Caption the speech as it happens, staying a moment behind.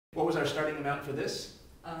what was our starting amount for this?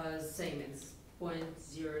 Same, it's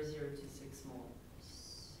 0.0026 mole.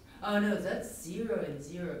 Oh no, that's 0 and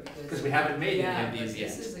 0 because we haven't made any of these yet.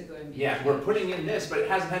 This isn't going to be. Yeah, we're putting in this, but it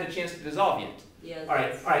hasn't had a chance to dissolve yet. Yeah. All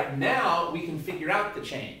right. Now we can figure out the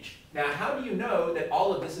change. Now, how do you know that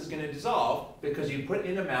all of this is going to dissolve? Because you put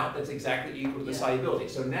in an amount that's exactly equal to the solubility.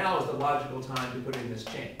 So now is the logical time to put in this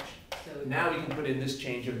change. So now we can put in this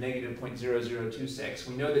change of negative 0.0026.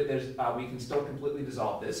 We know that we can still completely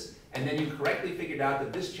dissolve this. And then you correctly figured out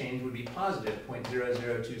that this change would be positive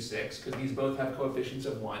 0.0026 because these both have coefficients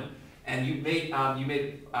of 1. And you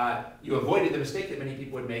avoided the mistake that many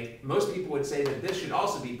people would make. Most people would say that this should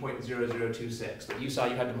also be 0.0026, but you saw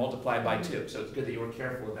you had to multiply by 2. So it's good that you were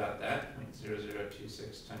careful about that.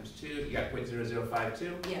 0.0026 times 2, you got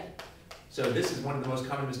 0.0052. Yeah. So this is one of the most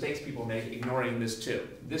common mistakes people make, ignoring this 2.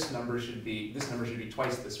 This number should be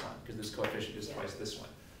twice this one because this coefficient is twice this one.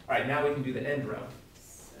 All right, now we can do the end row.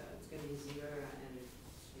 So it's going to be 0 and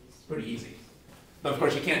it's pretty easy. But of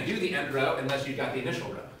course, you can't do the end row unless you got the initial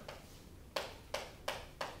row.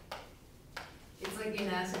 It's like in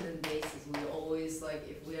acid and bases, we always, like,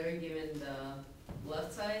 if we are given the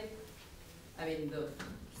left side, I mean the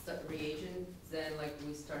reagent, then like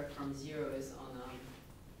we start from 0 is on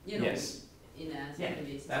yes. In acid and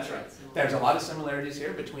bases. That's right. There's a lot of similarities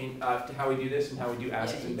here between how we do this and how we do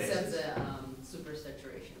acids and bases. Except the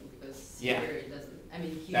supersaturation, because here it doesn't, I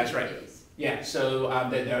mean here that's right. it is. Yeah, so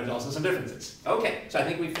there's also some differences. Okay, so I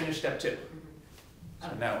think we finished step 2.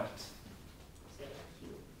 So now what?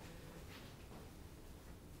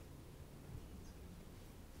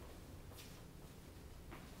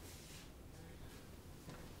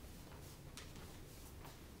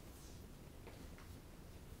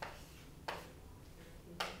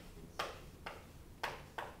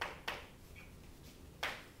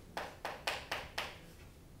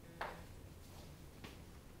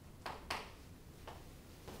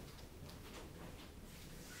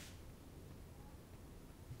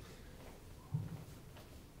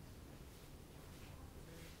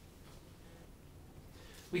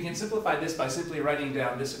 We can simplify this by simply writing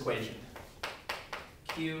down this equation.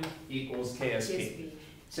 Q equals KSP.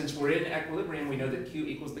 Since we're in equilibrium, we know that Q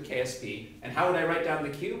equals the KSP. And how would I write down the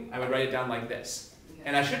Q? I would write it down like this. Okay.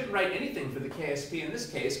 And I shouldn't write anything for the KSP in this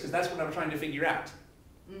case, because that's what I'm trying to figure out.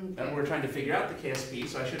 Okay. And we're trying to figure out the KSP,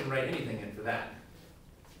 so I shouldn't write anything in for that.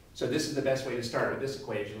 So this is the best way to start with this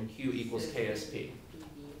equation, Q equals KSP.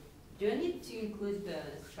 Do I need to include the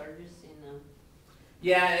charges in the...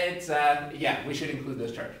 Yeah, we should include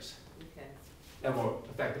those charges. Okay. That won't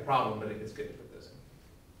affect the problem, but it's good to put those in.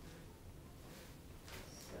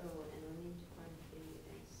 So, and we need to find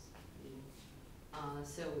KSP.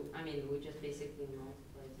 So, I mean, we just basically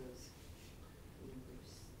multiply those numbers.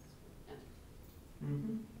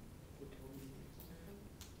 Mm-hmm.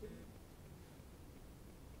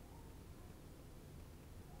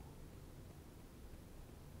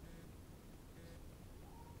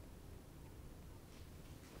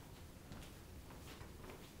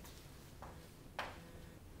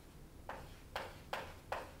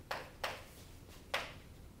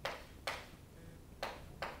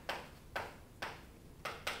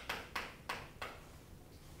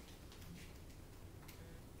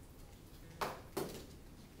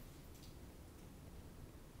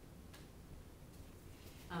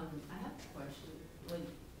 I have a question. Like,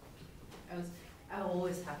 I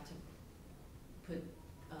always have to put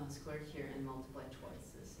squared here and multiply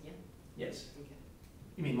twice this, yeah? Yes. Okay.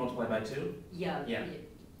 You mean multiply by 2? Yeah. Yeah.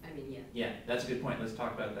 I mean, yeah. Yeah, that's a good point. Let's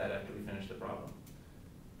talk about that after we finish the problem.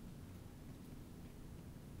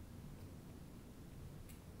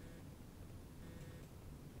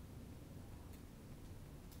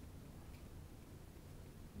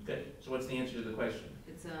 Good. So what's the answer to the question?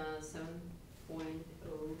 It's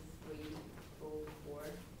 7.0304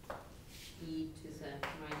 e to the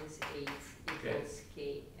minus 8 equals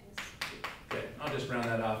KSP. Good. I'll just round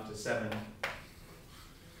that off to 7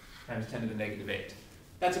 times 10 to the negative 8.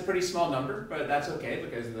 That's a pretty small number, but that's okay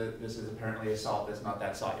because this is apparently a salt that's not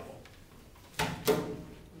that soluble.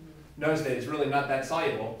 Notice that it's really not that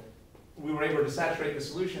soluble. We were able to saturate the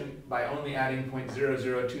solution by only adding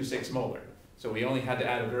 0.0026 molar. So we only had to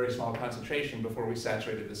add a very small concentration before we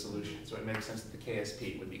saturated the solution. So it makes sense that the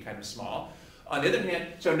KSP would be kind of small. On the other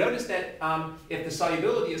hand, so notice that if the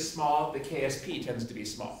solubility is small, the KSP tends to be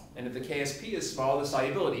small. And if the KSP is small, the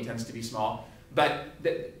solubility tends to be small. But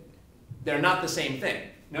they're not the same thing.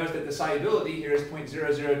 Notice that the solubility here is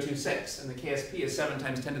 0.0026, and the KSP is 7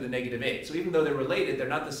 times 10 to the negative 8. So even though they're related, they're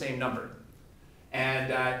not the same number.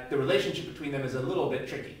 And the relationship between them is a little bit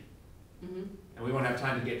tricky. Mm-hmm. And we won't have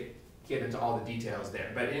time to get into all the details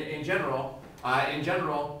there. But in general,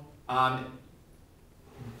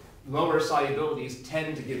 Lower solubilities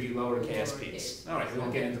tend to give you lower KSPs. All right, we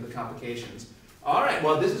won't get into the complications. All right,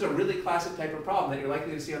 well, this is a really classic type of problem that you're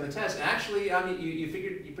likely to see on the test. And actually,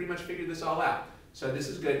 you pretty much figured this all out. So this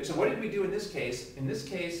is good. So what did we do in this case? In this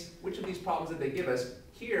case, which of these problems did they give us?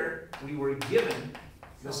 Here, we were given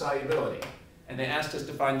the solubility. And they asked us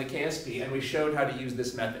to find the KSP, and we showed how to use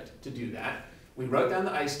this method to do that. We wrote down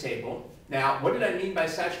the ice table. Now, what did I mean by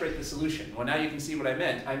saturate the solution? Well, now you can see what I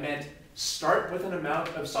meant. I meant start with an amount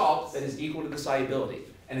of salt that is equal to the solubility.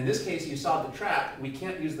 And in this case, you saw the trap. We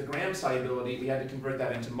can't use the gram solubility. We had to convert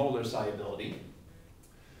that into molar solubility.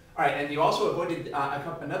 All right, and you also avoided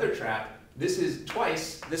another trap. This is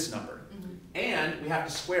twice this number. And we have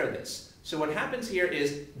to square this. So what happens here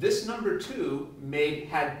is this number 2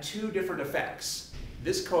 had two different effects.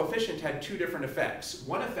 This coefficient had two different effects.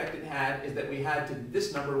 One effect it had is that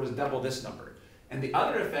this number was double this number. And the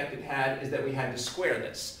other effect it had is that we had to square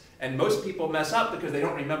this. And most people mess up because they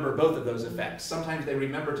don't remember both of those effects. Sometimes they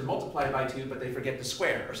remember to multiply by 2, but they forget to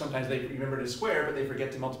square. Or sometimes they remember to square, but they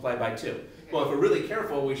forget to multiply by 2. Okay. Well, if we're really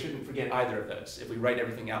careful, we shouldn't forget either of those if we write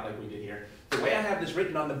everything out like we did here. The way I have this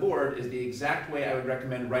written on the board is the exact way I would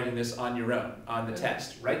recommend writing this on your own, on the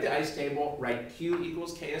test. Write the ice table, write Q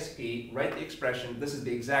equals KSP, write the expression. This is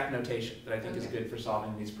the exact notation that I think is good for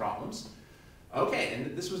solving these problems. Okay,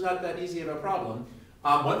 and this was not that easy of a problem.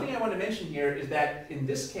 One thing I want to mention here is that in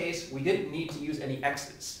this case, we didn't need to use any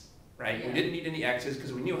x's, right? Yeah. We didn't need any x's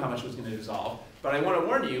because we knew how much was going to dissolve. But I want to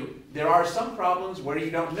warn you, there are some problems where you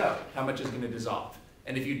don't know how much is going to dissolve.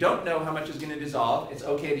 And if you don't know how much is going to dissolve, it's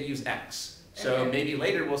okay to use x. So maybe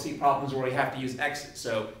later we'll see problems where we have to use x's.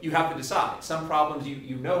 So you have to decide. Some problems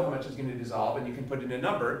you know how much is going to dissolve and you can put in a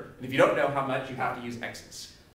number. And if you don't know how much, you have to use x's.